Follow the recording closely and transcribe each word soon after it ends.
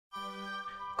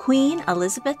Queen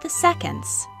Elizabeth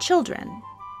II's children.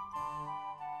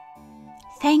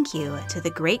 Thank you to the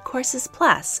Great Courses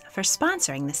Plus for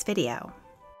sponsoring this video.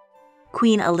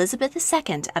 Queen Elizabeth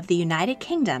II of the United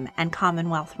Kingdom and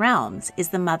Commonwealth realms is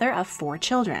the mother of 4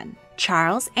 children: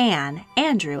 Charles, Anne,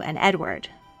 Andrew, and Edward.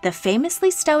 The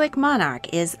famously stoic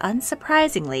monarch is,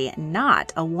 unsurprisingly,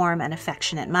 not a warm and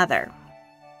affectionate mother.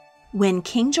 When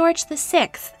King George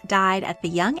VI died at the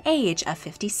young age of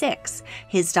 56,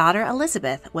 his daughter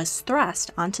Elizabeth was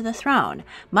thrust onto the throne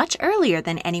much earlier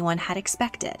than anyone had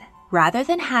expected. Rather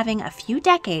than having a few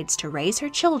decades to raise her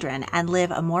children and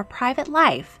live a more private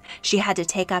life, she had to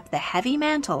take up the heavy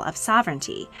mantle of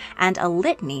sovereignty and a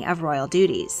litany of royal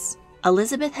duties.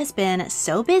 Elizabeth has been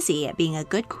so busy being a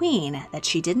good queen that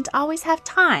she didn't always have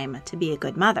time to be a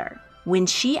good mother. When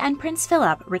she and Prince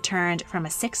Philip returned from a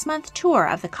 6-month tour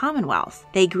of the Commonwealth,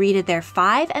 they greeted their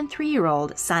 5- and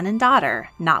 3-year-old son and daughter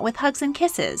not with hugs and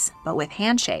kisses, but with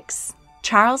handshakes.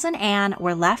 Charles and Anne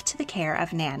were left to the care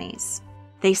of nannies.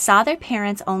 They saw their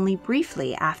parents only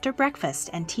briefly after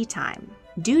breakfast and tea time.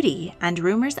 Duty and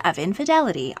rumors of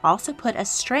infidelity also put a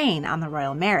strain on the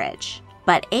royal marriage.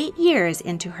 But 8 years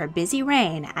into her busy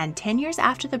reign and 10 years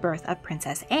after the birth of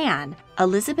Princess Anne,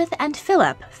 Elizabeth and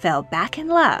Philip fell back in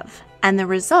love, and the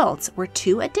results were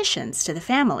 2 additions to the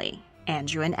family,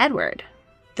 Andrew and Edward.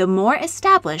 The more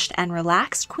established and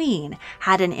relaxed queen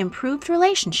had an improved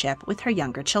relationship with her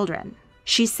younger children.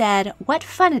 She said what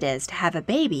fun it is to have a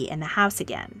baby in the house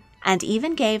again, and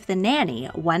even gave the nanny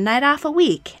 1 night off a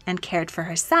week and cared for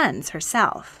her sons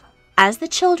herself. As the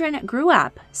children grew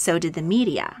up, so did the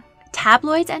media.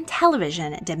 Tabloids and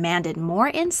television demanded more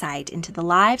insight into the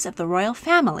lives of the royal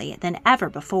family than ever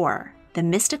before. The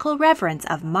mystical reverence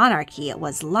of monarchy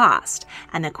was lost,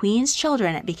 and the Queen's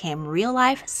children became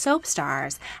real-life soap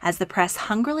stars as the press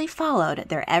hungrily followed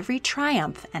their every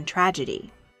triumph and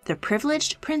tragedy. The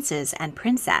privileged princes and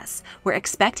princess were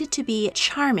expected to be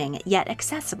charming yet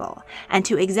accessible, and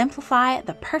to exemplify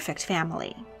the perfect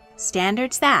family.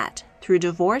 Standards that, through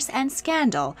divorce and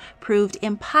scandal, proved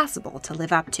impossible to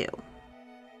live up to.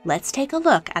 Let's take a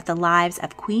look at the lives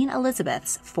of Queen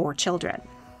Elizabeth's 4 children.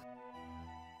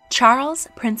 Charles,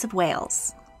 Prince of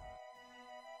Wales.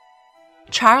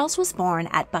 Charles was born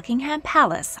at Buckingham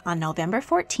Palace on November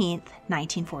 14,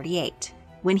 1948.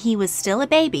 When he was still a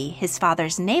baby, his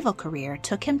father's naval career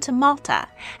took him to Malta,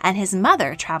 and his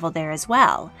mother traveled there as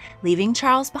well, leaving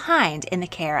Charles behind in the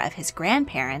care of his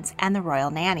grandparents and the royal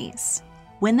nannies.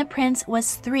 When the prince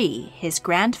was 3, his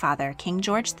grandfather, King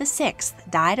George VI,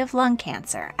 died of lung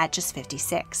cancer at just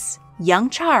 56. Young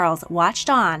Charles watched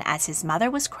on as his mother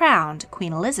was crowned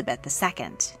Queen Elizabeth II.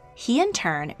 He in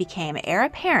turn became heir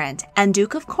apparent and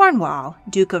Duke of Cornwall,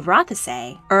 Duke of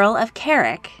Rothesay, Earl of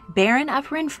Carrick, Baron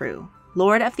of Renfrew,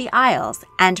 Lord of the Isles,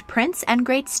 and Prince and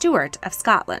Great Steward of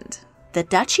Scotland. The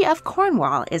Duchy of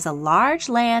Cornwall is a large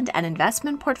land and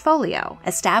investment portfolio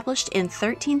established in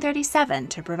 1337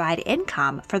 to provide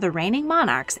income for the reigning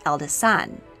monarch's eldest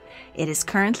son. It is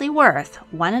currently worth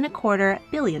 $1.25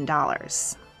 billion.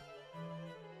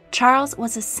 Charles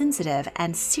was a sensitive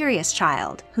and serious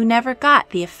child who never got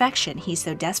the affection he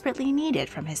so desperately needed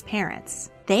from his parents.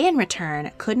 They, in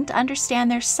return, couldn't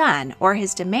understand their son or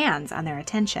his demands on their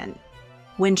attention.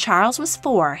 When Charles was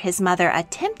 4, his mother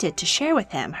attempted to share with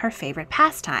him her favorite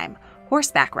pastime,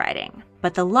 horseback riding.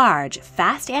 But the large,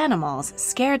 fast animals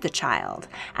scared the child,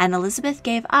 and Elizabeth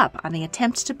gave up on the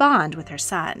attempt to bond with her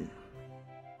son.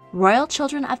 Royal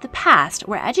children of the past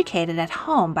were educated at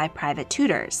home by private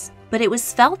tutors, but it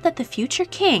was felt that the future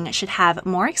king should have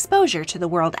more exposure to the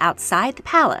world outside the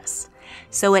palace.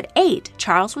 So at 8,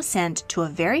 Charles was sent to a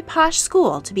very posh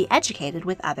school to be educated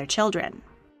with other children.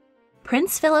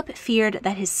 Prince Philip feared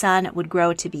that his son would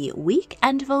grow to be weak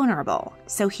and vulnerable,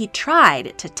 so he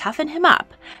tried to toughen him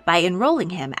up by enrolling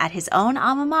him at his own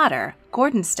alma mater,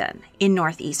 Gordonston, in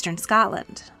northeastern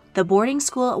Scotland. The boarding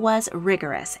school was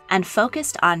rigorous and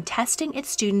focused on testing its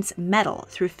students' mettle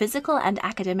through physical and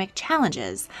academic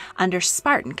challenges under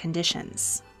Spartan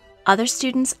conditions. Other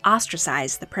students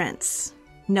ostracized the prince.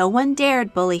 No one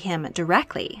dared bully him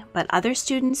directly, but other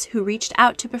students who reached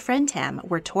out to befriend him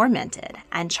were tormented,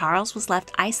 and Charles was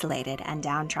left isolated and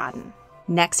downtrodden.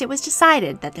 Next, it was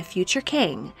decided that the future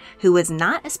king, who was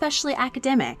not especially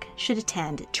academic, should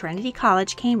attend Trinity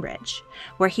College, Cambridge,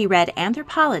 where he read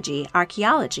anthropology,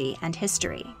 archaeology, and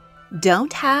history.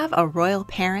 Don't have a royal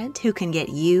parent who can get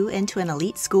you into an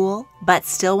elite school, but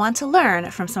still want to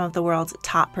learn from some of the world's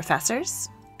top professors?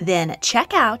 Then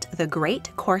check out the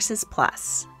Great Courses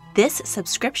Plus. This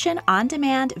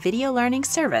subscription-on-demand video learning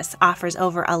service offers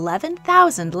over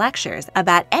 11,000 lectures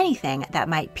about anything that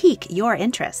might pique your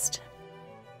interest.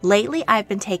 Lately, I've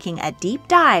been taking a deep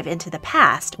dive into the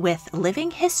past with Living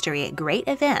History Great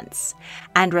Events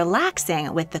and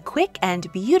relaxing with the quick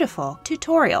and beautiful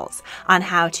tutorials on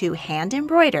how to hand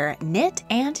embroider, knit,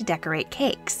 and decorate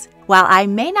cakes. While I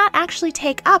may not actually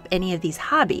take up any of these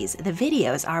hobbies, the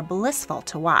videos are blissful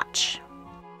to watch.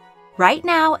 Right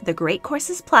now, the Great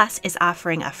Courses Plus is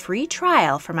offering a free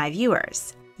trial for my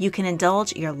viewers. You can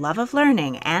indulge your love of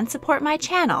learning and support my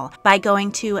channel by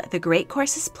going to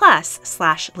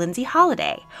thegreatcoursesplus/Lindsay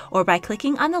Holiday or by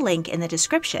clicking on the link in the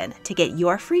description to get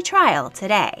your free trial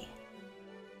today.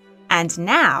 And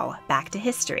now, back to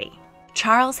history.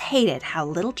 Charles hated how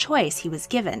little choice he was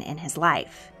given in his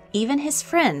life. Even his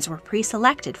friends were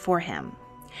pre-selected for him.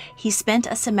 He spent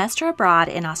a semester abroad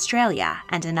in Australia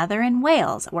and another in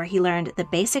Wales, where he learned the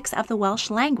basics of the Welsh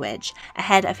language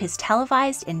ahead of his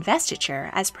televised investiture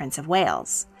as Prince of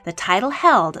Wales, the title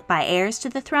held by heirs to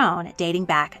the throne dating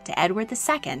back to Edward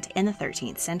II in the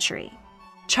 13th century.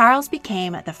 Charles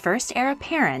became the first heir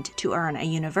apparent to earn a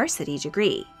university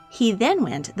degree. He then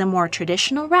went the more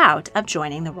traditional route of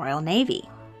joining the Royal Navy.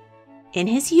 In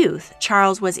his youth,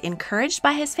 Charles was encouraged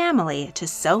by his family to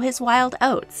sow his wild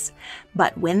oats,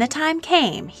 but when the time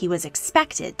came, he was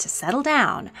expected to settle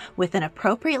down with an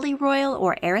appropriately royal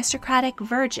or aristocratic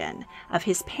virgin of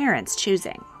his parents'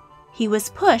 choosing. He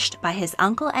was pushed by his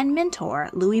uncle and mentor,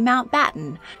 Louis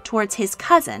Mountbatten, towards his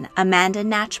cousin, Amanda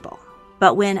Knatchbull.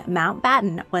 But when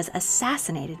Mountbatten was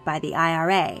assassinated by the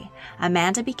IRA,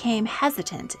 Amanda became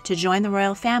hesitant to join the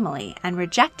royal family and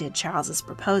rejected Charles's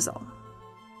proposal.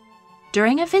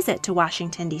 During a visit to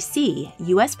Washington, D.C.,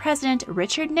 U.S. President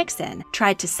Richard Nixon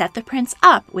tried to set the prince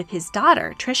up with his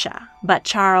daughter, Tricia, but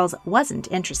Charles wasn't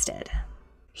interested.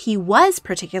 He was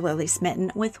particularly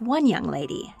smitten with one young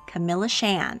lady, Camilla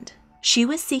Shand. She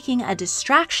was seeking a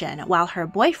distraction while her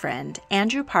boyfriend,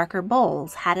 Andrew Parker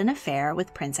Bowles, had an affair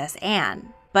with Princess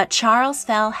Anne. But Charles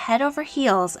fell head over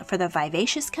heels for the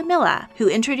vivacious Camilla, who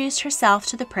introduced herself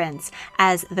to the prince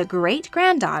as the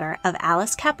great-granddaughter of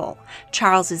Alice Keppel,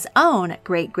 Charles's own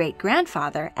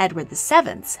great-great-grandfather, Edward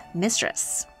VII's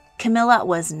mistress. Camilla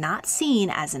was not seen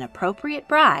as an appropriate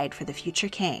bride for the future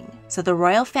king, so the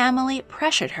royal family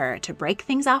pressured her to break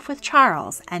things off with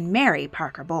Charles and marry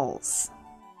Parker Bowles.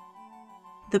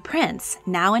 The prince,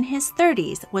 now in his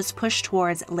 30s, was pushed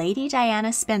towards Lady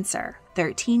Diana Spencer,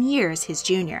 13 years his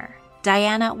junior.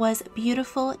 Diana was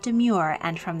beautiful, demure,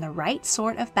 and from the right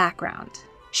sort of background.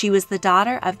 She was the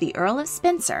daughter of the Earl of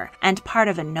Spencer and part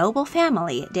of a noble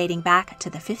family dating back to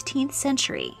the 15th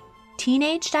century.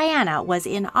 Teenage Diana was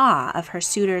in awe of her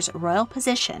suitor's royal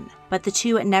position, but the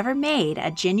two never made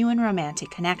a genuine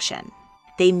romantic connection.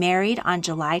 They married on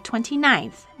July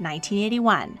 29,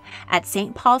 1981, at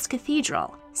St. Paul's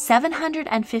Cathedral.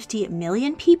 750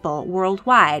 million people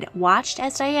worldwide watched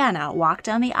as Diana walked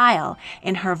down the aisle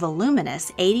in her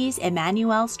voluminous 80s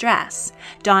Emmanuel's dress,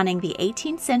 donning the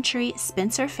 18th century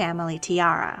Spencer family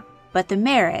tiara. But the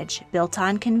marriage, built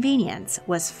on convenience,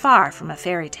 was far from a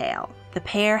fairy tale. The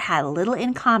pair had little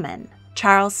in common.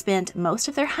 Charles spent most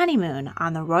of their honeymoon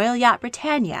on the Royal Yacht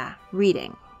Britannia,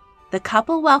 reading. The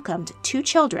couple welcomed 2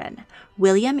 children,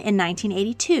 William in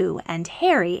 1982 and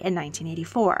Harry in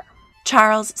 1984.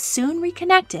 Charles soon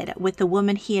reconnected with the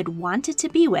woman he had wanted to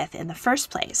be with in the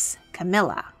first place,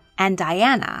 Camilla. And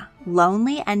Diana,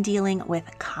 lonely and dealing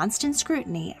with constant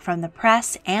scrutiny from the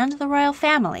press and the royal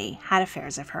family, had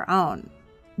affairs of her own.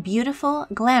 Beautiful,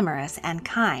 glamorous, and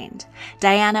kind,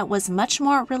 Diana was much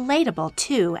more relatable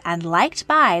to and liked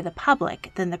by the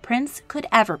public than the prince could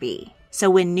ever be. So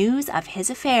when news of his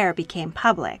affair became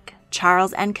public,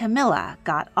 Charles and Camilla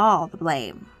got all the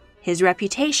blame. His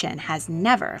reputation has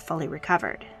never fully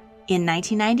recovered. In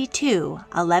 1992,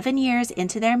 11 years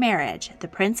into their marriage, the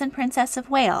Prince and Princess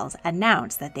of Wales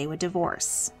announced that they would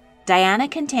divorce. Diana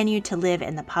continued to live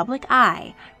in the public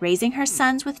eye, raising her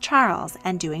sons with Charles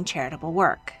and doing charitable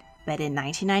work. But in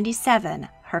 1997,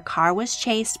 her car was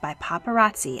chased by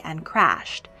paparazzi and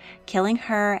crashed, killing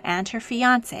her and her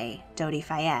fiancé, Dodi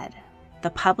Fayed. The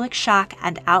public shock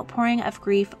and outpouring of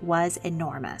grief was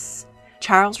enormous.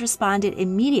 Charles responded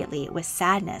immediately with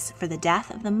sadness for the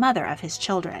death of the mother of his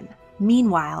children.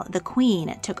 Meanwhile, the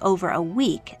Queen took over a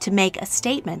week to make a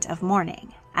statement of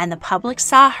mourning, and the public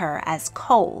saw her as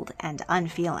cold and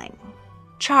unfeeling.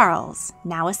 Charles,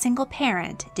 now a single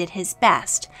parent, did his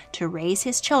best to raise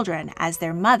his children as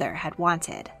their mother had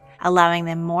wanted, allowing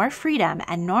them more freedom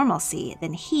and normalcy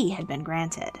than he had been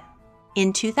granted.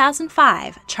 In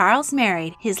 2005, Charles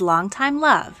married his longtime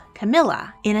love,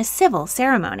 Camilla, in a civil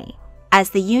ceremony.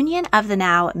 As the union of the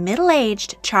now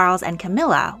middle-aged Charles and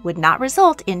Camilla would not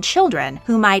result in children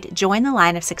who might join the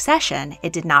line of succession,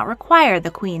 it did not require the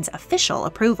Queen's official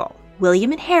approval.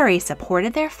 William and Harry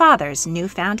supported their father's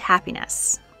newfound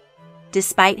happiness.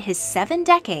 Despite his 7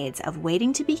 decades of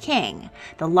waiting to be king,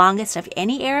 the longest of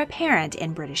any heir apparent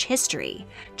in British history,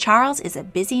 Charles is a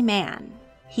busy man.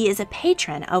 He is a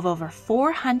patron of over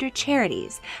 400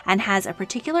 charities and has a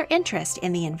particular interest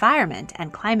in the environment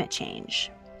and climate change.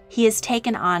 He has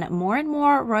taken on more and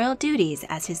more royal duties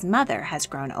as his mother has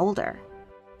grown older.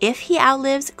 If he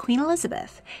outlives Queen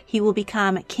Elizabeth, he will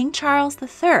become King Charles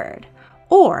III,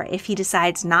 or if he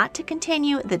decides not to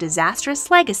continue the disastrous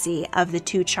legacy of the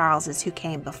 2 Charleses who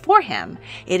came before him,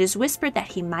 it is whispered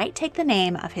that he might take the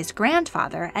name of his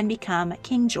grandfather and become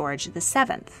King George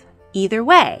VII. Either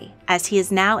way, as he is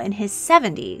now in his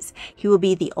 70s, he will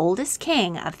be the oldest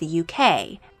king of the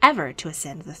UK ever to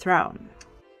ascend the throne.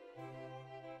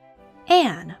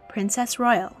 Anne, Princess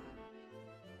Royal.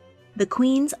 The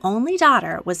Queen's only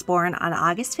daughter was born on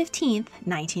August 15,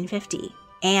 1950.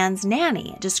 Anne's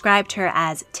nanny described her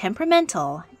as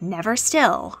temperamental, never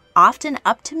still, often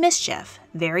up to mischief,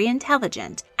 very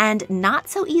intelligent, and not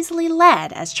so easily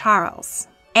led as Charles.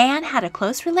 Anne had a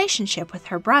close relationship with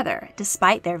her brother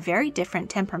despite their very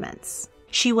different temperaments.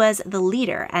 She was the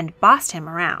leader and bossed him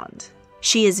around.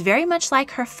 She is very much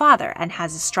like her father and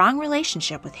has a strong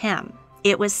relationship with him.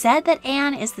 It was said that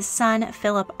Anne is the son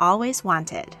Philip always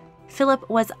wanted. Philip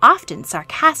was often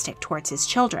sarcastic towards his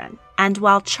children, and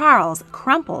while Charles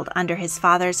crumpled under his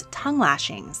father's tongue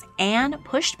lashings, Anne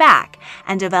pushed back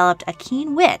and developed a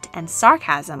keen wit and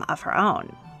sarcasm of her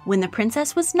own. When the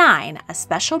princess was 9, a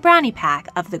special brownie pack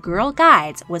of the Girl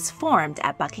Guides was formed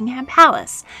at Buckingham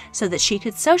Palace so that she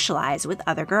could socialize with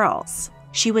other girls.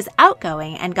 She was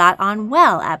outgoing and got on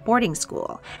well at boarding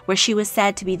school, where she was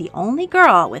said to be the only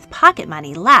girl with pocket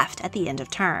money left at the end of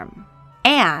term.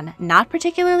 Anne, not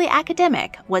particularly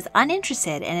academic, was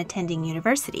uninterested in attending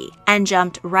university and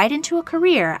jumped right into a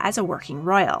career as a working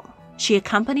royal. She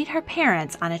accompanied her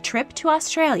parents on a trip to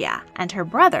Australia and her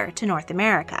brother to North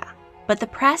America. But the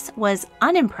press was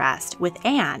unimpressed with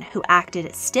Anne, who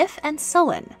acted stiff and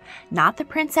sullen, not the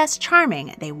Princess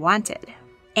Charming they wanted.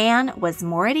 Anne was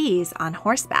more at ease on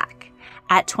horseback.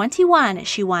 At 21,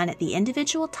 she won the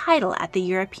individual title at the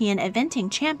European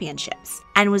Eventing Championships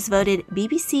and was voted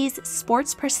BBC's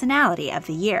Sports Personality of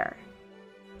the Year.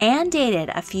 Anne dated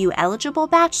a few eligible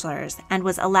bachelors and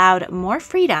was allowed more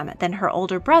freedom than her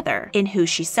older brother in who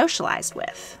she socialized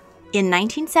with. In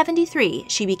 1973,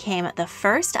 she became the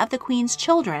first of the Queen's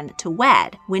children to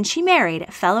wed when she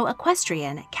married fellow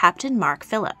equestrian Captain Mark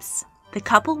Phillips. The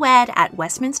couple wed at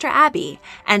Westminster Abbey,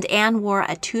 and Anne wore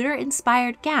a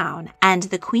Tudor-inspired gown and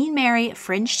the Queen Mary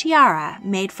fringe tiara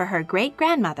made for her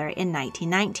great-grandmother in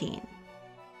 1919.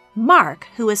 Mark,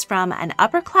 who was from an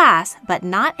upper-class but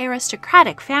not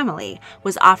aristocratic family,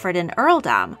 was offered an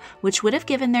earldom, which would have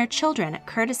given their children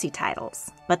courtesy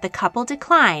titles. But the couple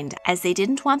declined, as they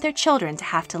didn't want their children to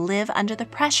have to live under the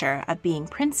pressure of being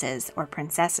princes or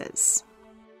princesses.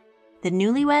 The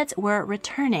newlyweds were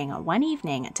returning one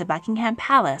evening to Buckingham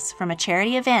Palace from a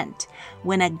charity event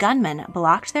when a gunman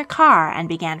blocked their car and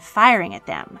began firing at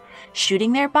them,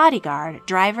 shooting their bodyguard,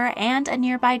 driver, and a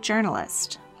nearby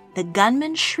journalist. The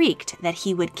gunman shrieked that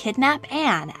he would kidnap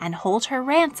Anne and hold her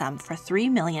ransom for £3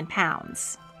 million.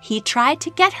 He tried to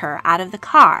get her out of the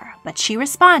car, but she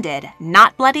responded,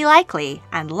 "Not bloody likely,"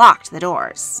 and locked the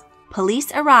doors.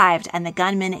 Police arrived and the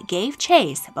gunman gave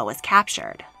chase but was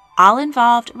captured. All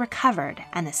involved recovered,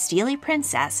 and the steely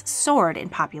princess soared in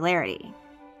popularity.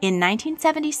 In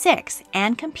 1976,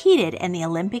 Anne competed in the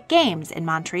Olympic Games in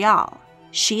Montreal.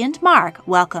 She and Mark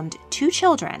welcomed 2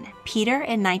 children, Peter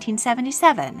in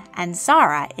 1977 and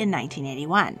Zara in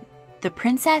 1981. The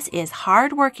princess is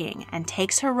hardworking and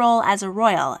takes her role as a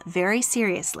royal very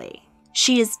seriously.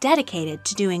 She is dedicated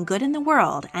to doing good in the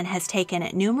world and has taken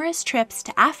numerous trips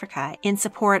to Africa in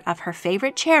support of her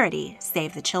favorite charity,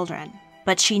 Save the Children.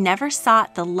 But she never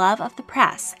sought the love of the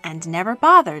press and never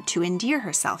bothered to endear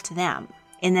herself to them.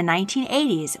 In the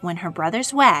 1980s, when her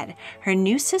brothers wed, her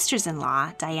new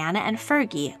sisters-in-law, Diana and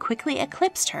Fergie, quickly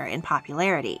eclipsed her in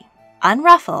popularity.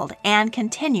 Unruffled, Anne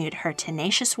continued her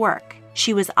tenacious work.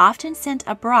 She was often sent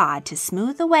abroad to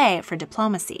smooth the way for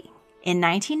diplomacy. In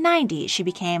 1990, she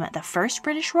became the first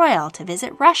British royal to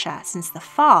visit Russia since the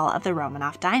fall of the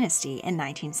Romanov dynasty in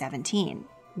 1917.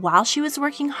 While she was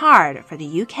working hard for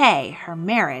the UK, her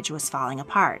marriage was falling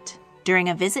apart. During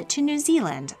a visit to New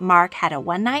Zealand, Mark had a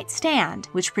one-night stand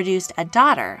which produced a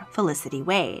daughter, Felicity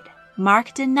Wade.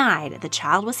 Mark denied the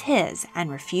child was his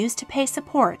and refused to pay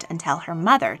support until her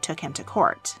mother took him to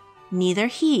court. Neither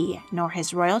he nor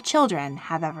his royal children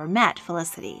have ever met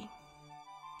Felicity.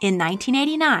 In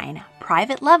 1989,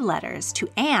 private love letters to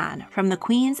Anne from the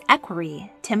Queen's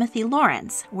equerry, Timothy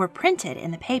Lawrence, were printed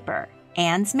in the paper.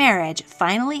 Anne's marriage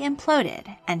finally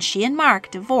imploded, and she and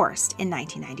Mark divorced in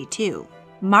 1992.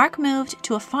 Mark moved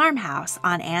to a farmhouse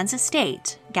on Anne's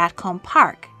estate, Gatcombe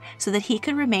Park, so that he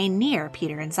could remain near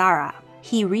Peter and Zara.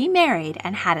 He remarried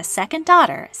and had a second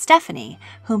daughter, Stephanie,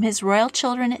 whom his royal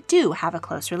children do have a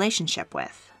close relationship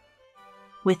with.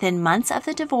 Within months of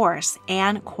the divorce,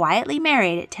 Anne quietly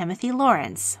married Timothy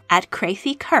Lawrence at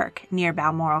Crathie Kirk near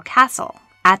Balmoral Castle.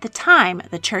 At the time,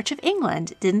 the Church of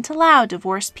England didn't allow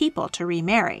divorced people to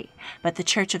remarry, but the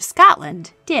Church of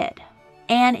Scotland did.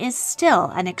 Anne is still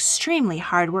an extremely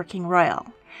hard-working royal.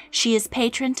 She is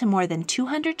patron to more than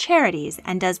 200 charities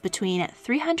and does between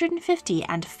 350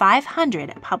 and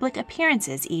 500 public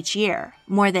appearances each year,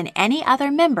 more than any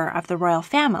other member of the royal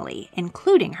family,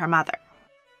 including her mother.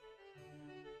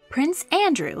 Prince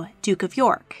Andrew, Duke of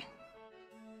York.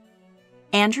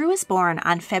 Andrew was born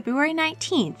on February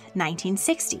 19,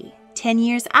 1960, 10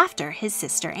 years after his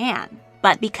sister Anne.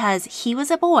 But because he was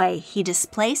a boy, he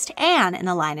displaced Anne in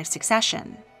the line of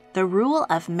succession. The rule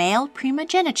of male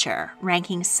primogeniture,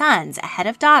 ranking sons ahead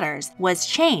of daughters, was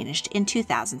changed in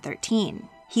 2013.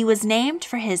 He was named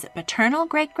for his paternal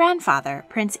great-grandfather,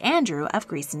 Prince Andrew of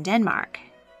Greece and Denmark.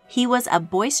 He was a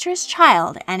boisterous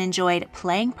child and enjoyed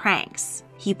playing pranks.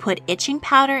 He put itching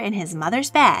powder in his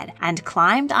mother's bed and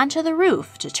climbed onto the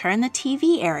roof to turn the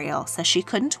TV aerial so she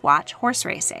couldn't watch horse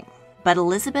racing. But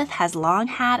Elizabeth has long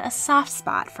had a soft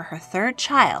spot for her third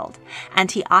child,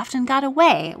 and he often got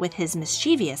away with his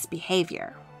mischievous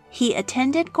behavior. He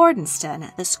attended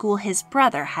Gordonston, the school his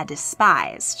brother had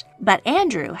despised, but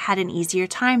Andrew had an easier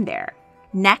time there.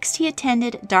 Next, he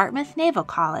attended Dartmouth Naval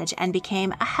College and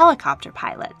became a helicopter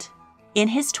pilot. In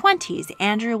his 20s,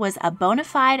 Andrew was a bona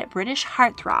fide British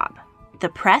heartthrob. The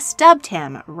press dubbed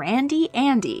him Randy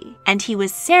Andy, and he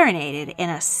was serenaded in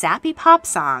a sappy pop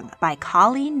song by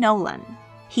Colleen Nolan.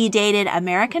 He dated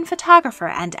American photographer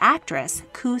and actress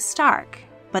Koo Stark,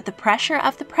 but the pressure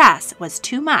of the press was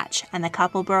too much and the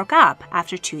couple broke up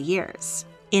after 2 years.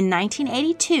 In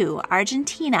 1982,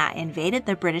 Argentina invaded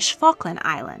the British Falkland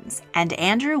Islands, and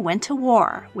Andrew went to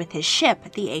war with his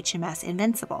ship, the HMS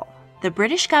Invincible. The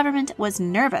British government was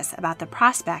nervous about the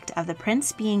prospect of the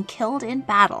prince being killed in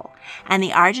battle, and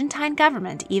the Argentine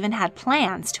government even had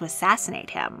plans to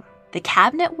assassinate him. The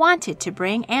cabinet wanted to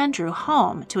bring Andrew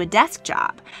home to a desk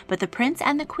job, but the prince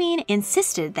and the queen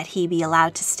insisted that he be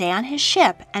allowed to stay on his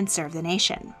ship and serve the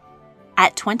nation.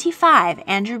 At 25,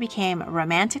 Andrew became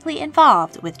romantically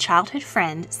involved with childhood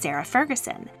friend Sarah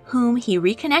Ferguson, whom he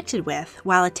reconnected with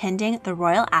while attending the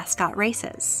Royal Ascot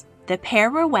races. The pair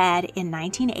were wed in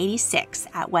 1986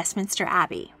 at Westminster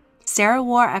Abbey. Sarah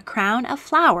wore a crown of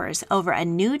flowers over a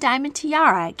new diamond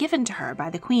tiara given to her by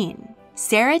the Queen.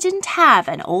 Sarah didn't have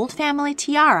an old family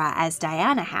tiara as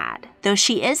Diana had. Though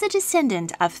she is a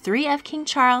descendant of 3 of King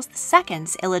Charles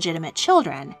II's illegitimate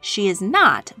children, she is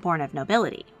not born of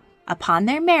nobility. Upon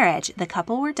their marriage, the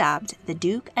couple were dubbed the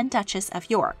Duke and Duchess of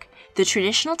York, the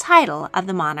traditional title of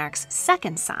the monarch's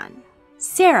second son.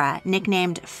 Sarah,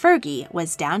 nicknamed Fergie,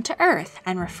 was down-to-earth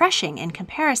and refreshing in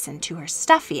comparison to her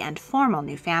stuffy and formal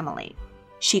new family.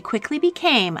 She quickly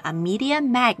became a media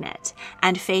magnet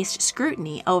and faced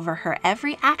scrutiny over her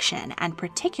every action and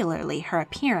particularly her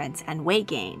appearance and weight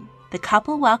gain. The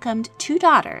couple welcomed 2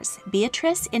 daughters,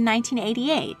 Beatrice in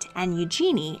 1988 and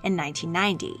Eugenie in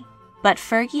 1990. But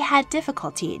Fergie had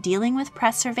difficulty dealing with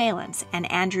press surveillance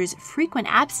and Andrew's frequent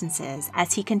absences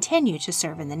as he continued to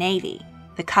serve in the Navy.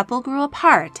 The couple grew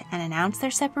apart and announced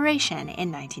their separation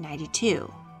in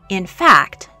 1992. In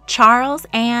fact, Charles,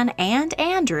 Anne, and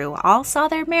Andrew all saw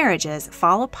their marriages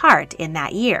fall apart in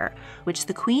that year, which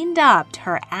the Queen dubbed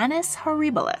her annus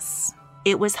horribilis.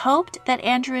 It was hoped that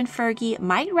Andrew and Fergie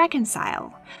might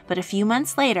reconcile, but a few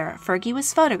months later, Fergie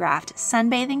was photographed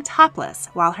sunbathing topless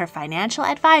while her financial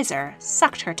advisor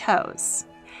sucked her toes.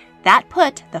 That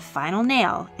put the final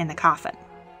nail in the coffin.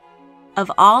 Of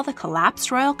all the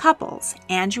collapsed royal couples,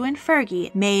 Andrew and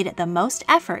Fergie made the most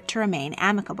effort to remain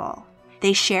amicable.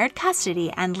 They shared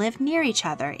custody and lived near each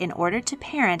other in order to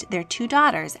parent their 2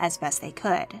 daughters as best they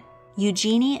could.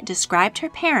 Eugenie described her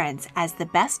parents as the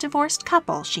best divorced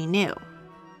couple she knew.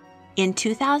 In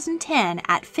 2010,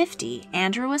 at 50,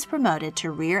 Andrew was promoted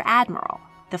to Rear Admiral.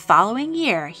 The following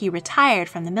year, he retired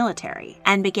from the military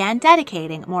and began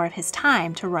dedicating more of his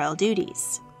time to royal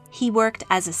duties. He worked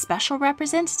as a special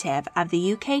representative of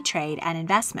the UK trade and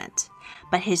investment,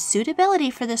 but his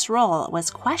suitability for this role was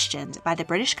questioned by the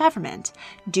British government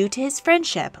due to his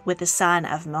friendship with the son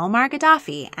of Muammar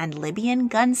Gaddafi and Libyan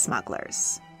gun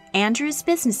smugglers. Andrew's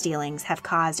business dealings have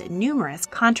caused numerous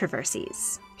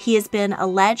controversies. He has been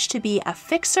alleged to be a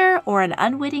fixer or an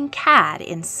unwitting cad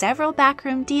in several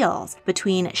backroom deals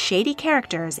between shady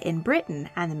characters in Britain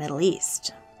and the Middle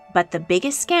East. But the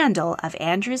biggest scandal of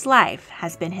Andrew's life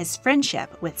has been his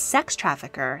friendship with sex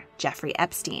trafficker Jeffrey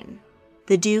Epstein.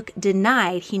 The Duke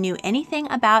denied he knew anything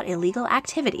about illegal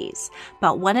activities,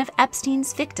 but one of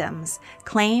Epstein's victims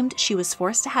claimed she was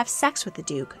forced to have sex with the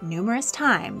Duke numerous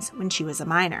times when she was a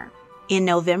minor. In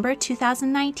November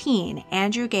 2019,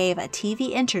 Andrew gave a TV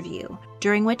interview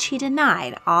during which he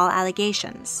denied all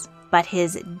allegations, but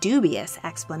his dubious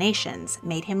explanations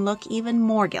made him look even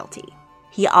more guilty.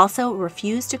 He also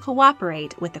refused to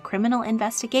cooperate with the criminal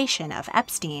investigation of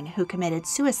Epstein, who committed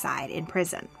suicide in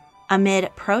prison.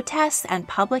 Amid protests and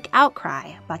public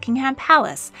outcry, Buckingham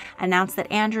Palace announced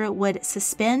that Andrew would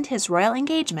suspend his royal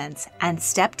engagements and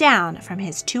step down from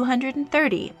his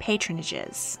 230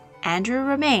 patronages. Andrew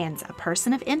remains a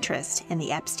person of interest in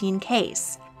the Epstein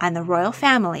case, and the royal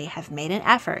family have made an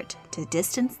effort to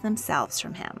distance themselves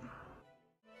from him.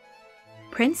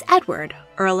 Prince Edward,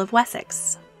 Earl of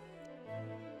Wessex.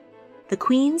 The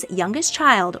Queen's youngest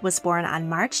child was born on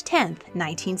March 10,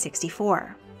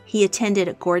 1964. He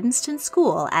attended Gordonston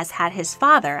School, as had his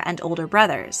father and older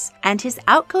brothers, and his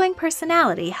outgoing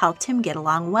personality helped him get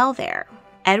along well there.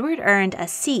 Edward earned a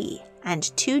C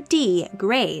and 2 D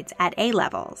grades at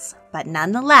A-levels, but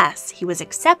nonetheless, he was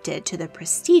accepted to the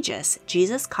prestigious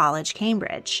Jesus College,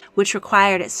 Cambridge, which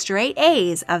required straight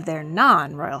A's of their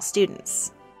non-royal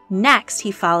students. Next,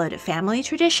 he followed family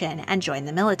tradition and joined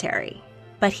the military.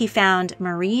 But he found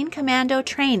Marine Commando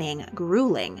training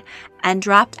grueling and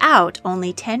dropped out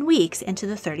only 10 weeks into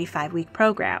the 35-week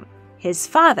program. His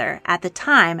father, at the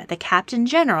time the Captain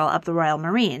General of the Royal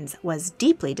Marines, was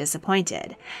deeply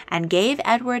disappointed and gave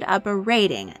Edward a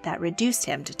berating that reduced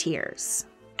him to tears.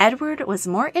 Edward was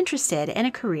more interested in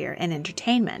a career in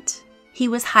entertainment. He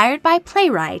was hired by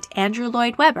playwright Andrew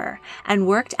Lloyd Webber and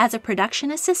worked as a production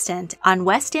assistant on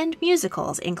West End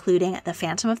musicals including The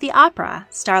Phantom of the Opera,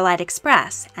 Starlight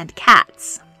Express, and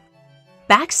Cats.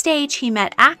 Backstage, he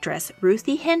met actress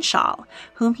Ruthie Hinshaw,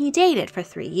 whom he dated for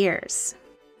 3 years.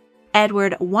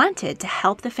 Edward wanted to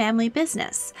help the family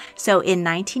business, so in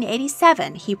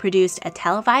 1987 he produced a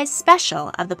televised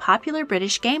special of the popular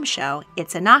British game show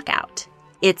It's a Knockout.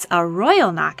 It's a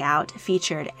Royal Knockout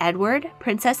featured Edward,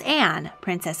 Princess Anne,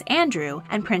 Princess Andrew,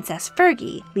 and Princess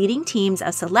Fergie leading teams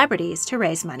of celebrities to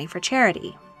raise money for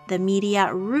charity. The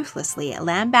media ruthlessly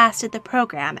lambasted the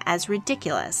program as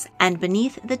ridiculous and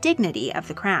beneath the dignity of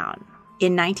the crown.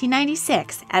 In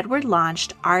 1996, Edward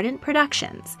launched Ardent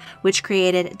Productions, which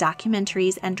created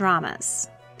documentaries and dramas.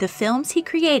 The films he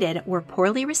created were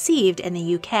poorly received in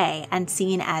the UK and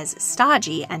seen as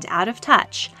stodgy and out of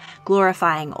touch,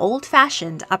 glorifying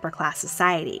old-fashioned upper-class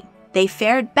society. They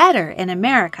fared better in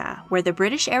America, where the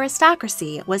British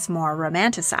aristocracy was more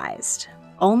romanticized.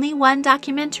 Only one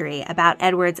documentary about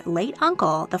Edward's late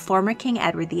uncle, the former King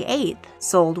Edward VIII,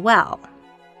 sold well.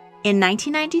 In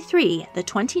 1993, the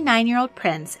 29-year-old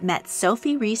prince met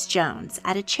Sophie Rhys-Jones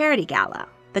at a charity gala.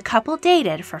 The couple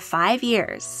dated for 5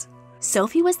 years.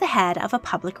 Sophie was the head of a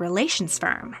public relations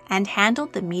firm and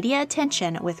handled the media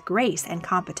attention with grace and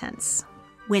competence.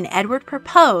 When Edward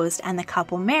proposed and the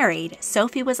couple married,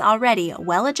 Sophie was already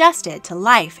well adjusted to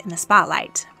life in the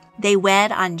spotlight. They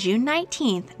wed on June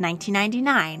 19,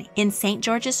 1999, in St.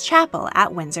 George's Chapel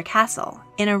at Windsor Castle,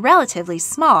 in a relatively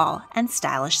small and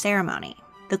stylish ceremony.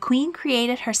 The Queen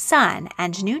created her son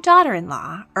and new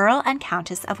daughter-in-law, Earl and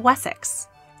Countess of Wessex.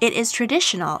 It is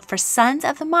traditional for sons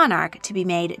of the monarch to be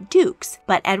made dukes,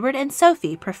 but Edward and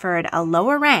Sophie preferred a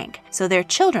lower rank so their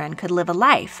children could live a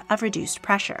life of reduced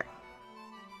pressure.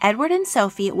 Edward and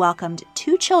Sophie welcomed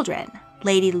 2 children,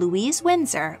 Lady Louise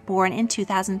Windsor, born in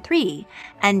 2003,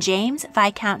 and James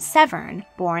Viscount Severn,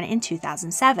 born in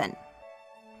 2007.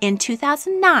 In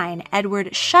 2009,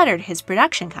 Edward shuttered his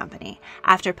production company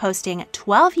after posting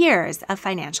 12 years of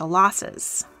financial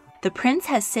losses. The prince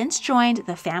has since joined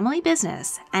the family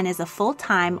business and is a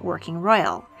full-time working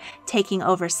royal, taking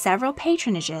over several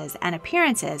patronages and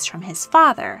appearances from his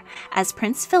father as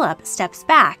Prince Philip steps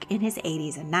back in his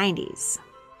 80s and 90s.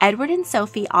 Edward and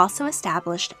Sophie also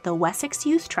established the Wessex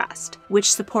Youth Trust,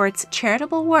 which supports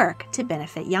charitable work to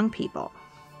benefit young people.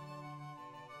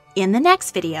 In the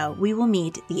next video, we will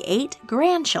meet the 8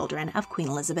 grandchildren of Queen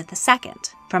Elizabeth II,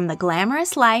 from the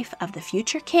glamorous life of the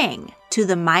future king to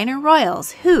the minor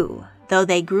royals who, though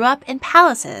they grew up in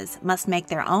palaces, must make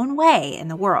their own way in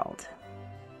the world.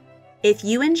 If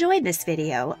you enjoyed this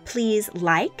video, please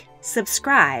like,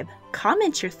 subscribe,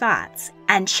 comment your thoughts,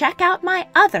 and check out my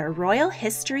other royal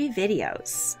history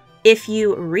videos. If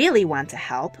you really want to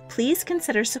help, please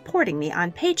consider supporting me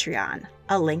on Patreon.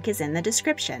 A link is in the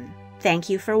description. Thank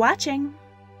you for watching.